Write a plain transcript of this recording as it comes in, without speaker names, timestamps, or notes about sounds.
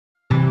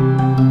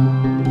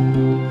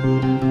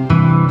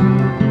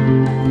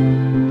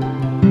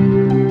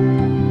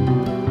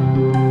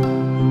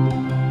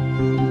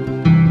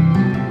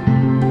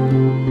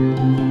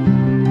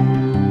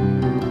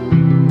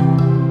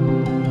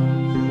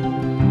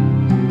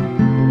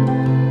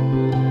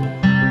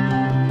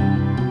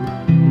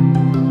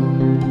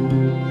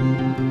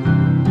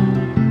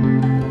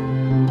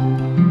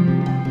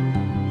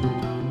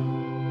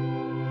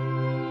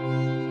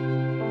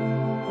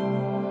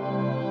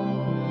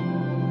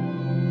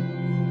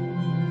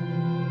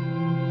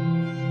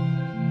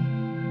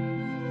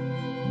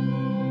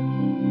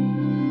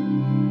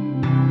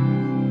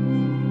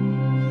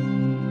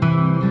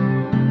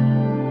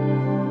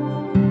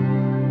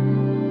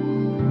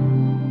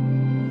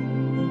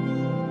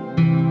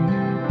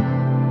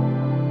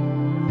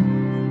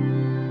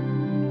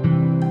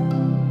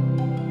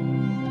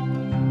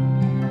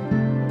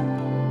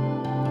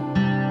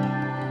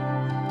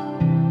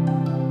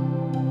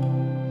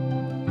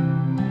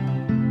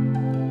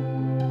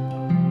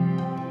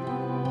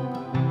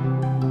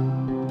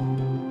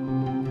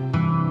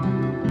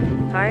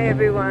Hi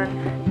everyone,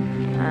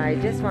 I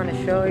just want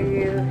to show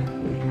you,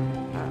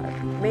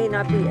 may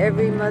not be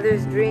every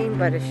mother's dream,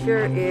 but it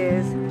sure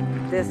is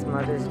this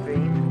mother's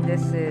dream.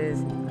 This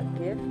is a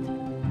gift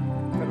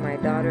from my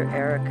daughter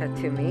Erica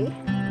to me.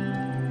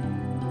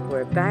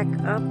 We're back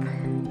up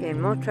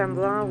in Mont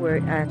Tremblant.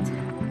 We're at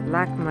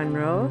Lac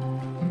Monroe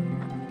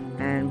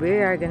and we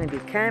are going to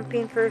be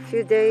camping for a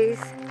few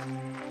days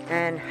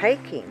and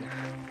hiking.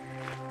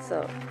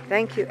 So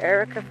thank you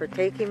Erica for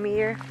taking me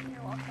here.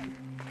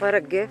 What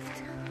a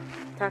gift.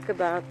 Talk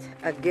about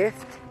a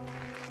gift.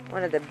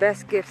 One of the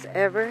best gifts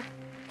ever.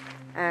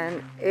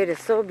 And it is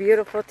so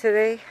beautiful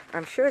today.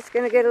 I'm sure it's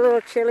going to get a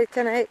little chilly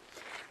tonight,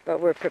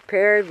 but we're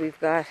prepared. We've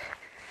got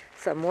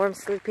some warm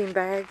sleeping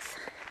bags.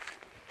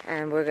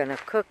 And we're going to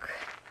cook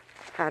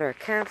at our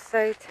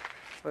campsite.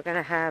 We're going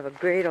to have a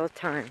great old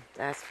time,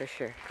 that's for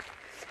sure.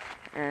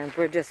 And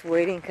we're just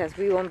waiting because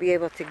we won't be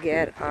able to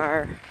get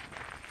our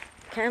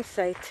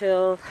campsite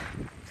till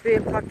 3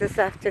 o'clock this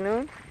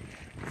afternoon.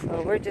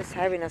 So we're just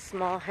having a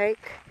small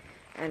hike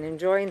and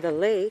enjoying the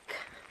lake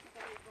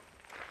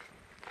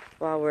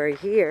while we're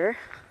here.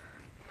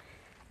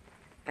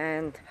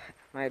 And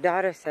my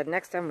daughter said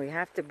next time we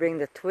have to bring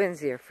the twins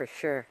here for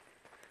sure.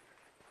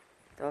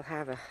 They'll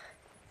have a...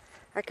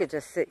 I could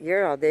just sit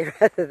here all day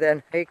rather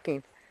than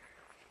hiking.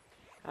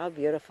 How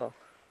beautiful.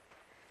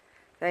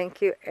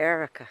 Thank you,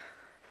 Erica.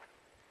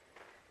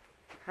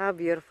 How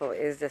beautiful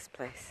is this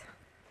place?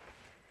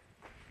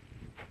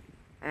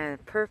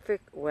 And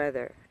perfect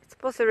weather. It's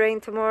supposed to rain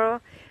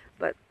tomorrow,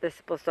 but there's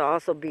supposed to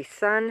also be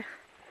sun,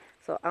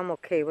 so I'm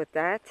okay with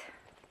that.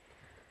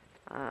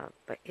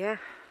 But yeah.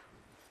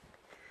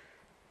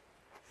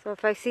 So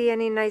if I see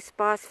any nice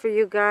spots for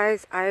you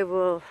guys, I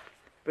will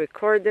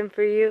record them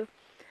for you.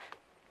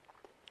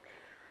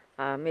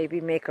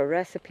 Maybe make a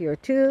recipe or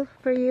two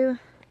for you.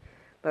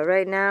 But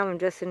right now I'm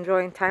just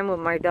enjoying time with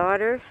my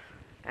daughter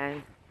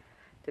and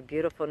the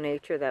beautiful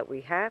nature that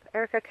we have.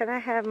 Erica, can I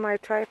have my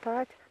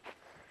tripod?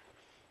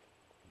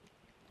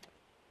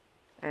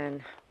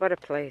 And what a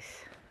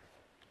place.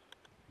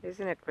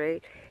 Isn't it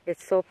great?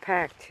 It's so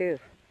packed too.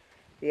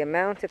 The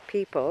amount of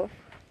people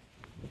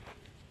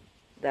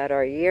that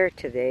are here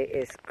today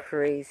is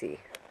crazy.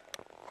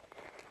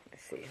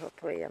 Let's see,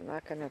 hopefully I'm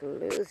not going to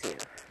lose you.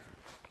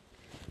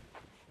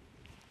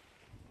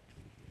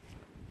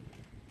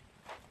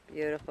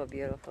 Beautiful,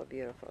 beautiful,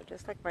 beautiful.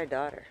 Just like my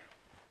daughter.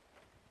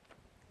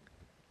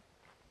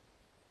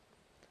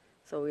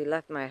 So we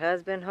left my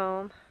husband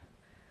home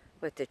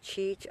with the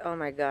Cheech. Oh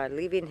my God,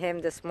 leaving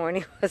him this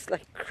morning was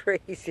like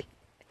crazy.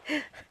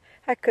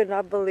 I could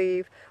not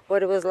believe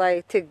what it was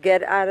like to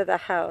get out of the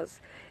house.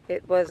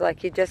 It was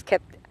like he just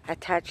kept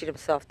attaching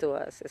himself to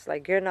us. It's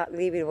like, you're not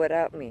leaving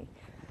without me.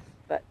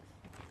 But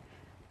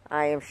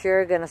I am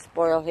sure gonna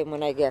spoil him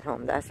when I get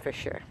home, that's for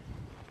sure.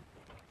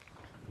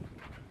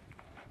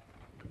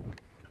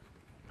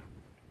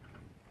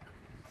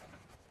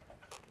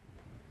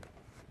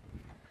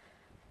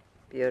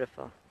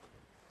 Beautiful.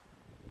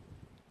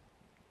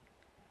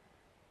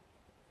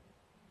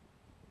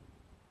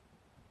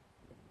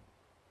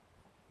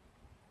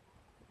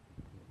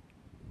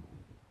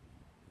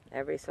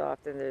 Every so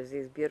often there's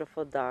these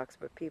beautiful docks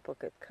where people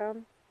could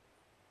come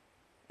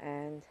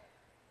and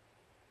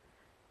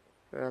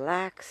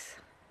relax,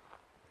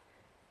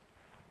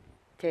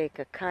 take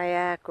a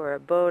kayak or a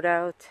boat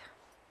out.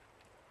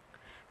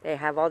 They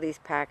have all these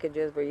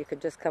packages where you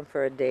could just come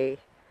for a day,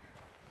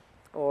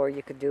 or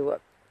you could do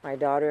what my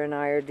daughter and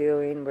I are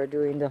doing. We're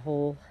doing the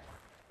whole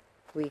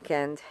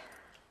weekend.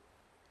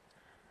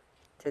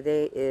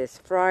 Today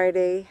is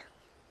Friday.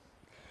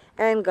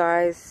 And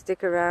guys,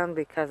 stick around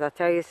because I'll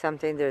tell you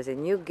something. There's a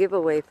new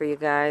giveaway for you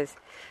guys.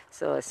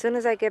 So as soon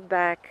as I get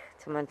back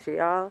to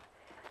Montreal,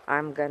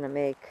 I'm going to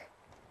make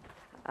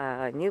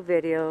a new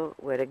video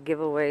with a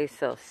giveaway.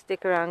 So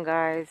stick around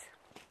guys.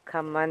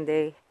 Come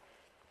Monday,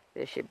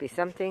 there should be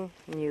something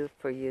new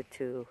for you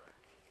to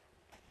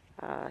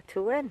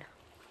win.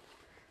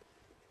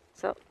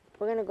 So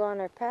we're going to go on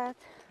our path.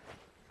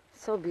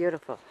 So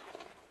beautiful.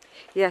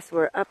 Yes,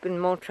 we're up in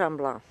Mont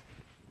Tremblant.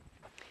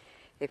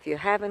 If you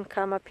haven't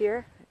come up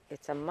here,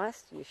 it's a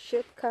must. You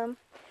should come.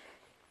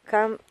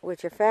 Come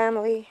with your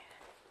family.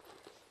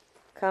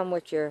 Come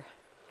with your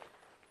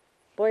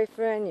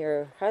boyfriend,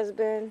 your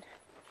husband,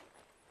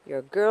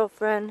 your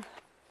girlfriend.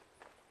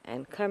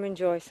 And come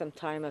enjoy some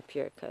time up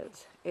here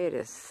because it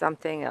is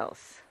something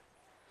else.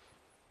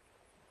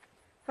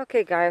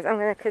 Okay guys, I'm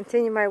going to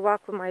continue my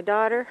walk with my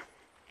daughter.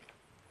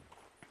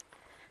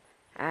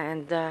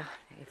 And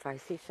if I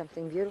see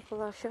something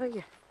beautiful, I'll show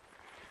you.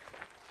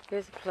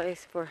 Here's a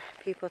place for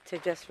people to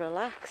just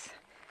relax.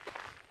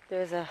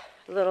 There's a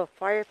little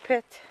fire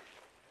pit.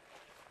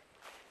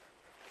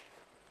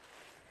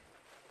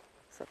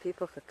 So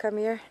people could come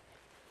here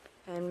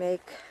and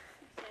make...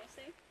 Nice,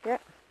 eh? Yeah.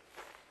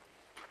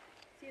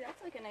 See,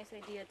 that's like a nice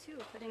idea too,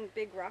 putting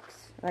big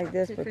rocks Like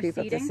this for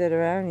people seating. to sit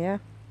around, yeah.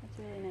 That's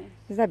really nice.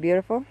 Isn't that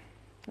beautiful?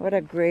 What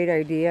a great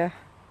idea.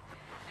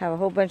 Have a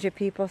whole bunch of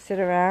people sit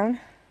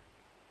around.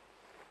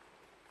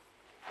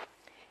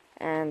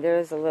 And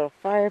there's a little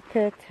fire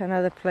pit,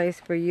 another place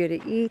for you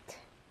to eat.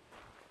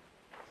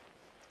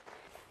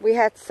 We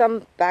had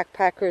some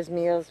backpackers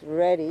meals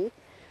ready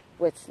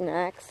with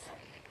snacks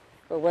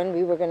for when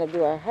we were going to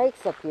do our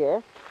hikes up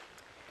here.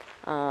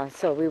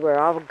 So we were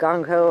all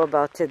gung-ho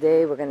about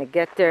today. We're going to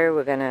get there,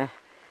 we're going to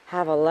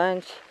have a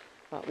lunch,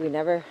 but we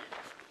never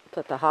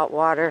put the hot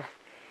water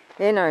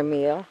in our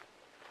meal.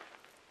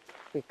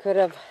 We could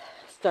have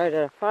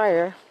started a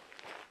fire,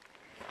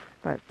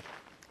 but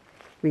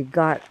we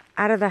got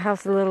out of the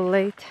house a little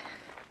late.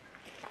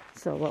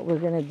 So what we're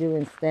going to do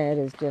instead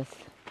is just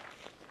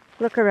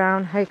look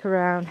around, hike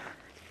around,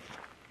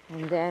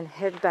 and then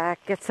head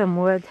back, get some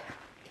wood,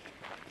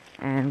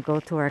 and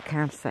go to our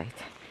campsite.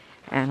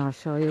 And I'll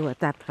show you what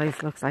that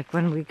place looks like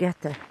when we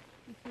get there.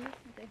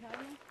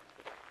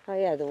 Oh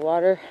yeah, the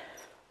water.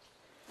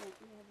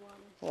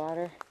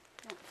 Water.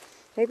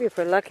 Maybe if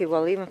we're lucky,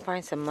 we'll even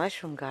find some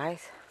mushroom,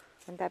 guys.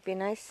 Wouldn't that be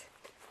nice?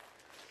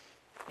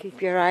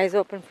 Keep your eyes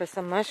open for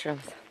some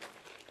mushrooms.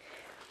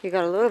 We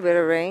got a little bit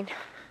of rain,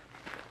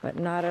 but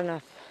not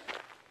enough.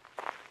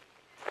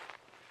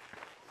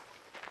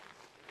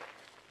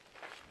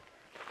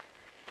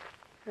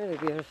 Really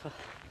beautiful.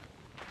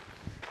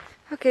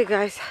 Okay,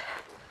 guys.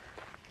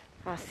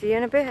 I'll see you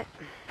in a bit.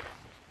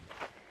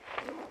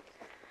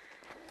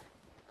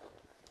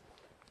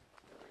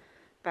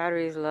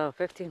 Battery's low,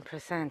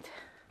 15%.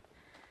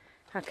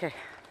 Okay.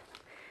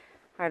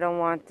 I don't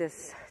want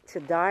this to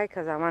die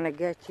because I want to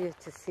get you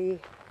to see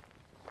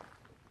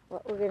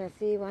what we're going to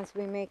see once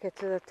we make it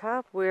to the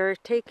top. We're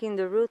taking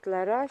the route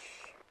La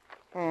Roche,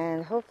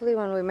 and hopefully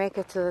when we make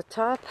it to the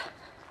top,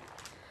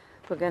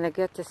 we're going to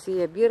get to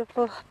see a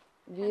beautiful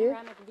view.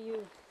 Panoramic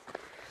view.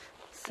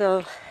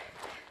 So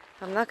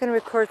I'm not going to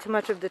record too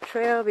much of the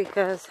trail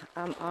because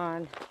I'm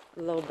on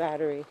low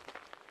battery.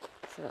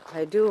 So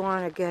I do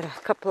want to get a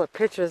couple of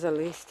pictures at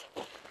least.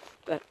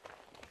 But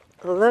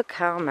look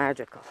how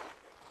magical.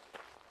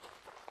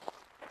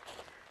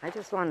 I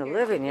just want to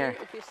live in here.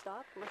 If you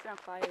stop, listen on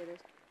fire.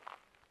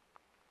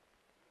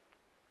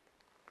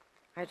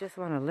 I just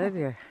want to live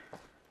here.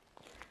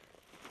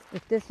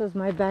 If this was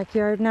my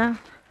backyard now,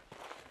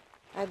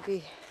 I'd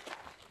be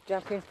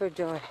jumping for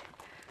joy.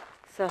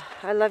 So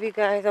I love you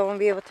guys. I won't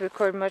be able to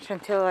record much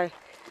until I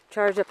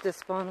charge up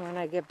this phone when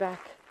I get back,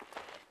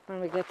 when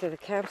we get to the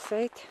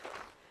campsite.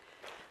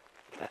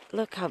 But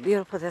look how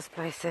beautiful this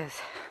place is.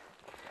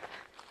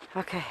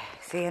 Okay,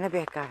 see you in a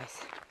bit,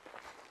 guys.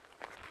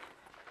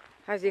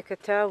 As you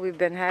could tell, we've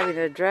been having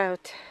a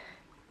drought.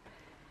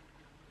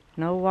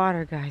 No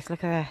water, guys.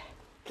 Look at that.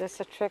 Just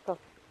a trickle.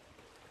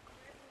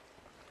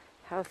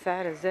 How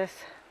sad is this?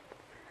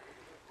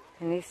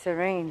 It needs to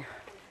rain.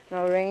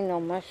 No rain, no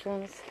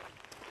mushrooms.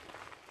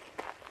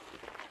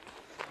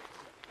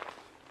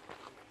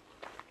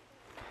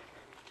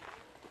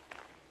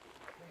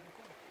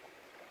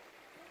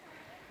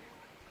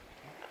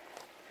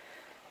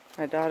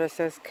 My daughter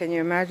says, can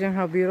you imagine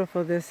how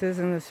beautiful this is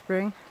in the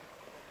spring?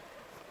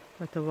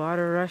 With the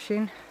water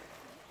rushing.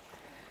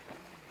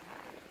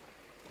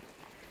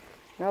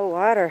 No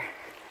water.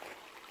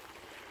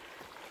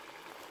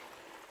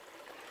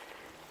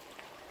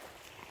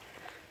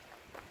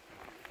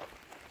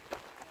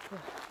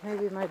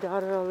 Maybe my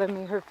daughter will lend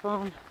me her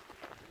phone.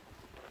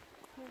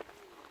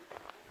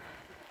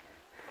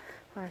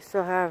 I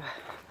still have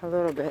a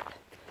little bit,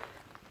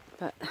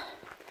 but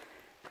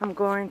I'm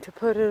going to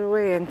put it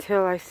away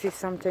until I see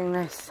something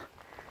nice.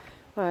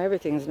 Well,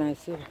 everything's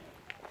nice here.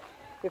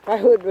 If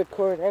I would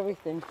record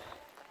everything,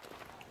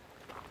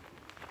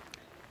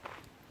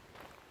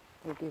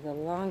 it would be the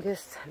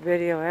longest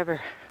video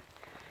ever.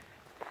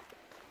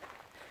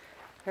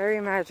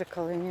 Very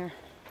magical in here.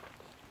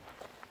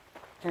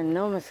 And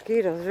no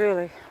mosquitoes,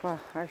 really. Well,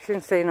 I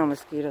shouldn't say no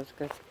mosquitoes,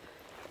 because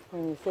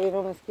when you say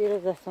no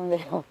mosquitoes, that's when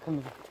they all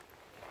come out.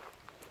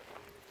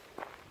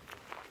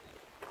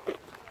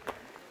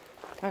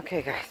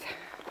 Okay, guys.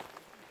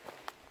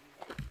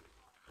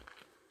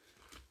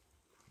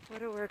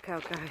 What a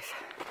workout, guys.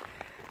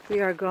 We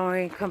are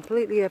going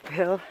completely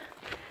uphill.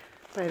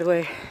 By the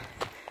way,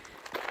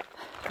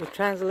 the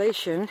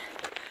translation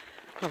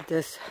of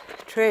this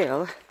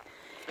trail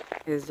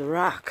is the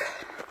rock.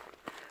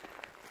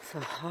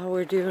 So all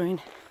we're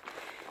doing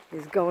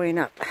is going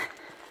up.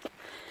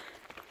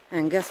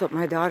 And guess what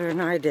my daughter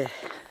and I did?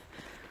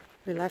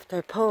 We left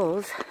our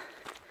poles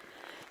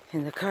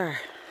in the car.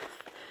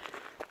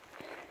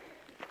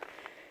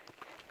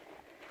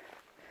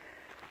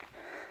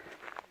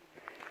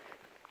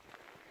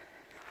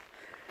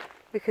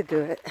 We could do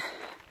it.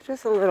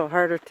 Just a little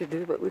harder to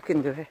do, but we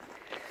can do it.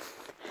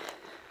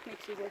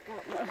 Makes you work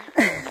out more.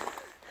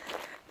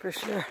 For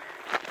sure.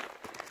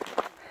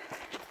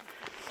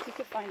 You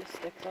could find a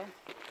stick though.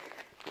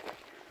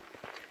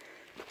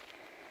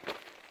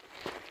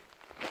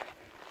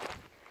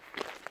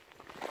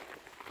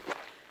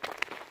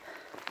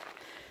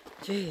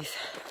 Jeez.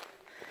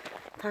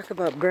 Talk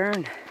about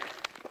burn.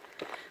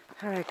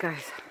 Alright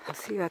guys, I'll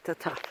see you at the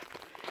top.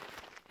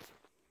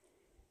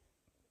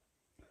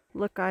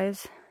 Look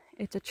guys,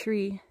 it's a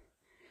tree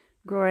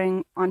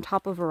growing on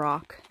top of a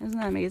rock. Isn't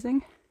that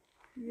amazing?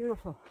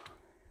 Beautiful.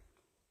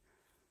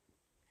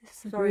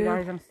 Sorry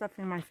guys, I'm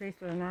stuffing my face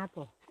with an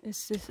apple.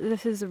 This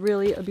is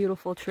really a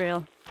beautiful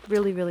trail.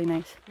 Really, really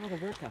nice.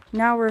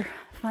 Now we're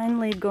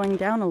finally going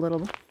down a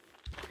little.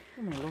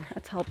 Oh my Lord.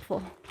 That's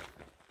helpful.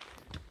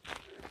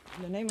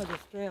 The name of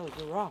this trail is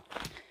the rock.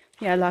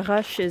 Yeah, La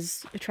Roche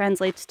it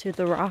translates to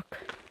the rock.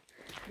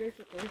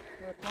 Basically,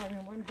 we're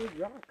climbing one big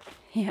rock.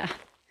 Yeah.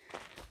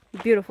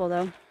 Beautiful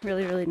though.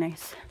 Really, really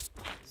nice.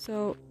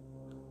 So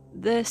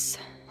this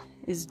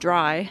is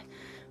dry,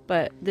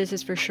 but this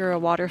is for sure a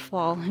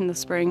waterfall in the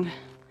spring.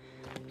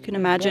 You can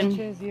imagine.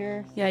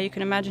 Yeah, you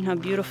can imagine how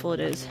beautiful it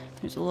is.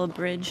 There's a little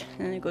bridge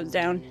and then it goes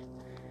down.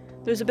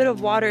 There's a bit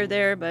of water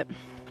there, but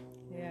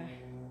yeah,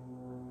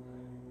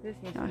 this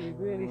must be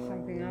really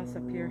something else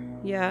up here.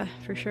 Yeah,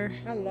 for sure.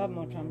 I love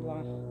Mont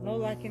Tremblant. No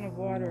lacking of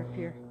water up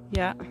here.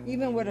 Yeah.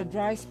 Even with a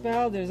dry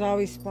spell, there's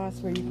always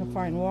spots where you can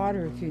find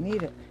water if you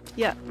need it.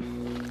 Yeah.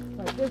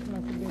 But this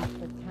must have been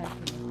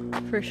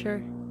spectacular. For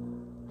sure.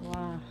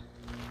 Wow.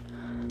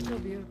 So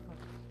beautiful.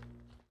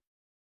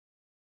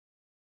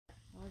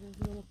 All those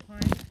little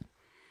pines.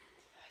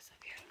 So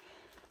beautiful.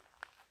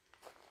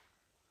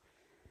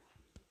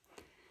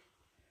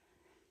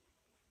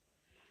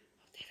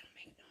 Oh, they don't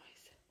make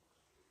noise.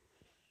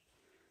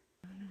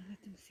 No, let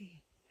them see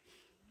it.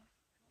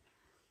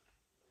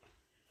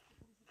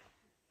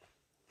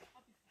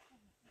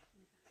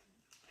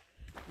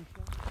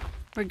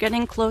 We're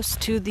getting close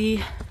to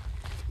the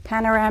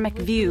panoramic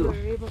view. We were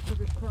able to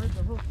record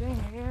the whole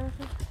thing,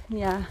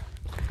 Yeah.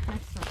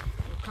 Next time,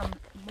 we'll come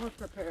more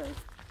prepared.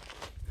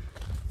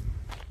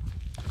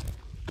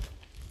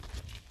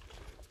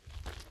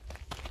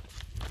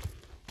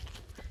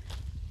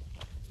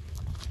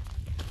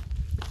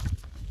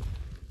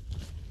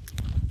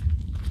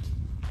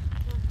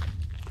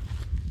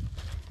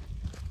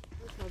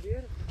 That's so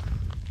beautiful.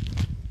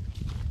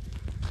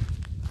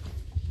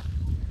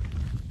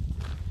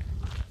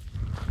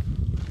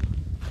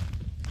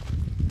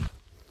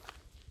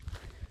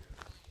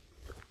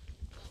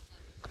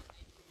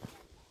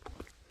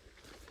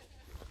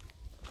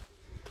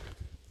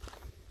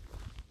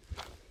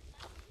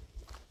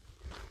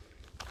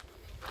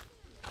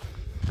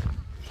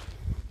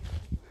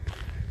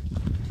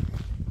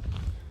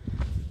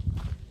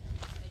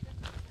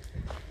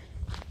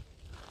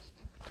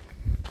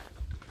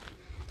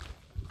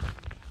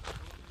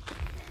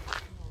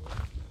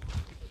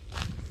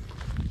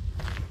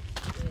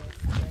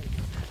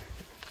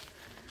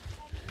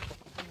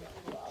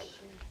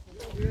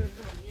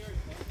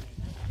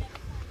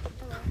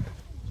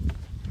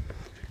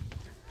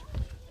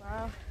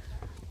 Wow.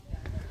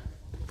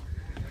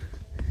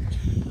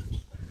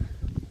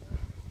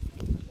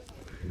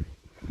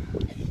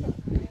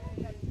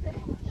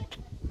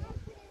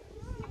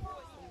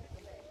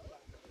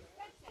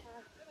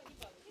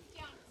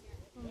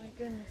 Oh my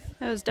goodness.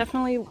 It was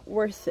definitely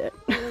worth it.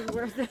 It was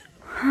worth it.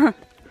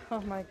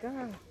 Oh my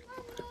God.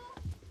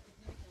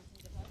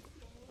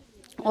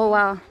 Oh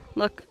wow,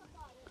 look.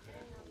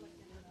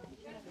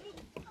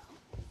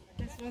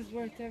 This was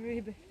worth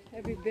every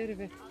bit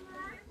of it.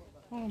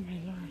 Oh my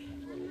Lord.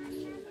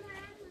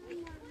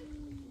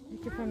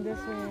 Look it from this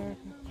way, Erica.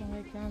 From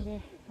right down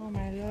there. Oh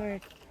my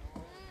Lord.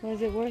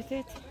 Was it worth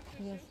it?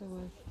 Yes, it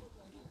was.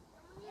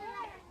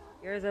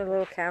 Here's our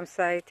little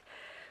campsite.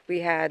 We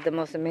had the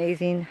most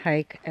amazing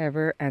hike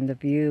ever, and the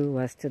view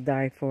was to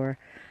die for.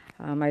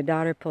 My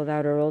daughter pulled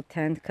out her old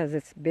tent because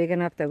it's big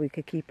enough that we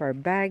could keep our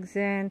bags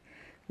in.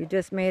 We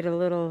just made a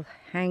little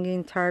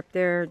hanging tarp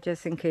there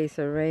just in case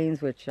it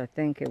rains, which I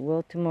think it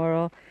will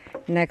tomorrow.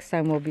 Next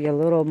time we'll be a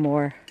little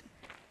more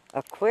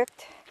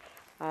equipped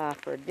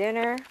for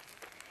dinner.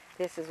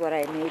 This is what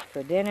I made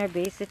for dinner.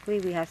 Basically,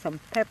 we have some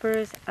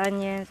peppers,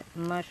 onions,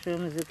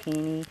 mushrooms,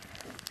 zucchini,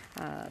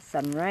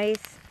 some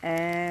rice,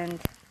 and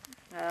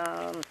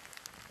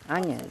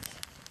onions.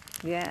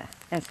 Yeah,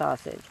 and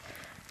sausage.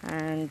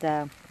 And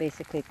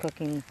basically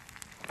cooking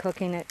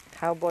it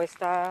cowboy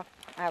style.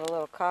 I have a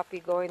little coffee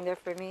going there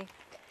for me.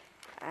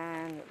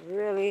 And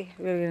really,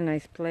 really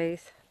nice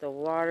place. The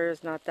water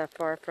is not that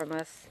far from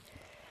us.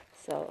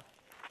 So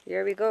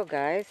here we go,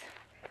 guys.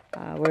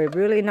 We're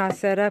really not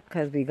set up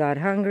because we got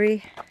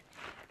hungry,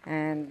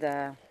 and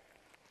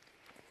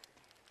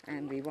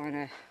we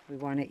wanna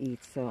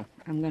eat. So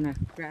I'm gonna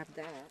grab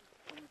that.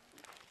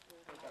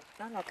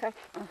 Oh, okay.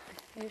 Oh,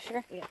 are you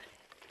sure? Yeah.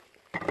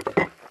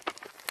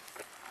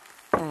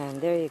 And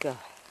there you go.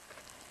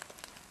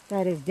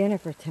 That is dinner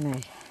for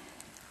tonight.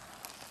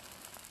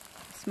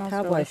 It smells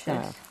Cowboy delicious.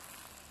 style.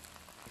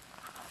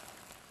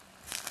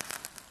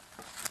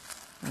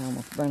 I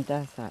almost burnt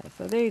that side.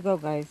 So there you go,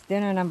 guys.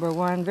 Dinner number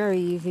one. Very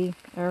easy.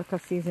 Erica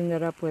seasoned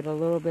it up with a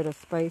little bit of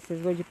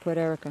spices. What'd you put,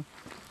 Erica?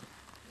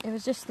 It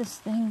was just this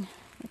thing.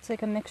 It's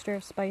like a mixture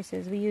of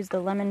spices. We used the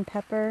lemon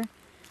pepper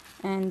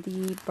and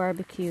the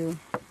barbecue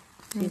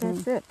And seasoning.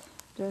 that's it.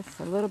 Just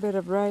a little bit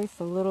of rice,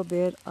 a little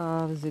bit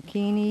of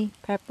zucchini,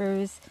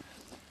 peppers,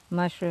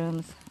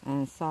 mushrooms,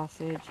 and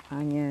sausage,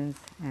 onions.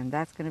 And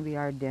that's going to be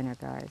our dinner,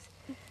 guys.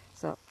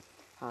 So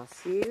I'll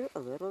see you a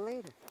little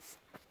later.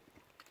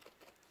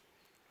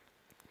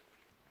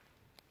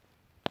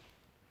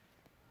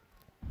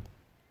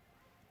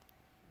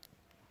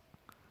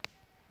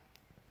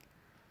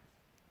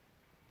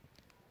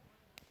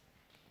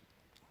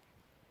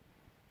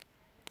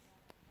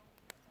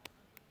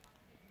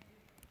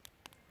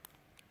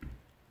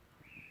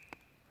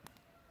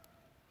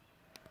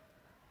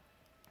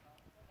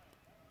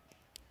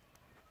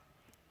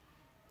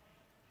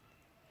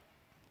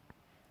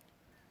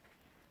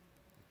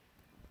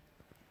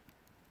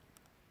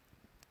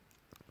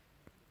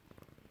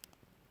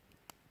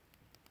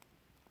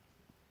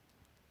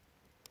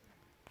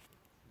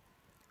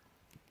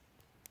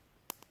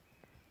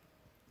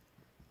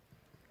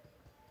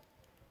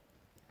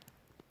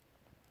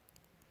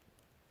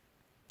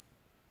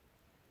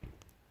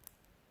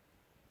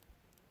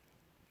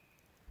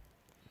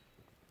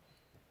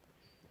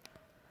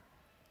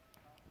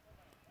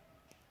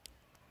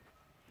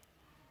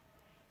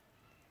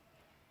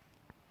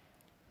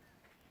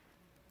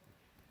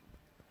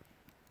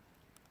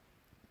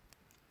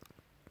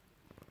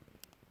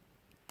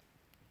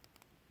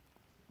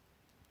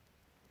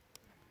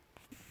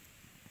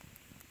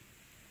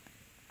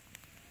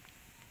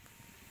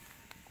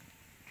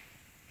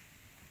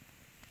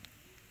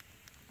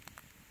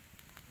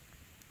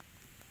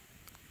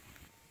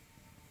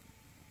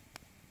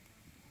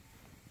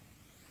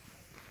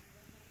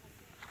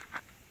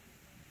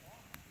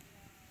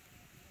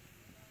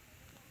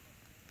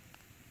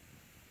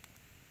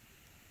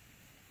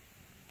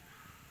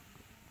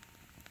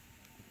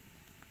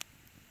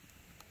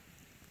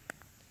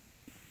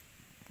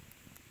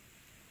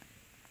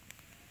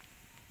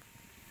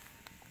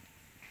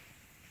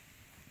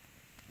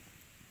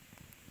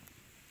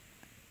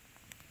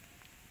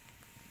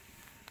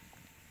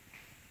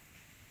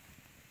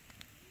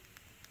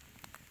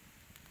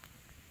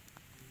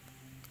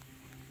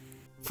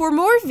 For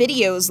more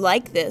videos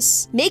like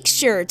this, make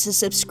sure to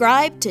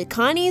subscribe to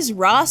Connie's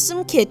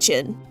RAWsome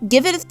Kitchen,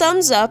 give it a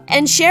thumbs up,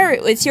 and share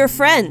it with your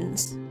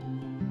friends.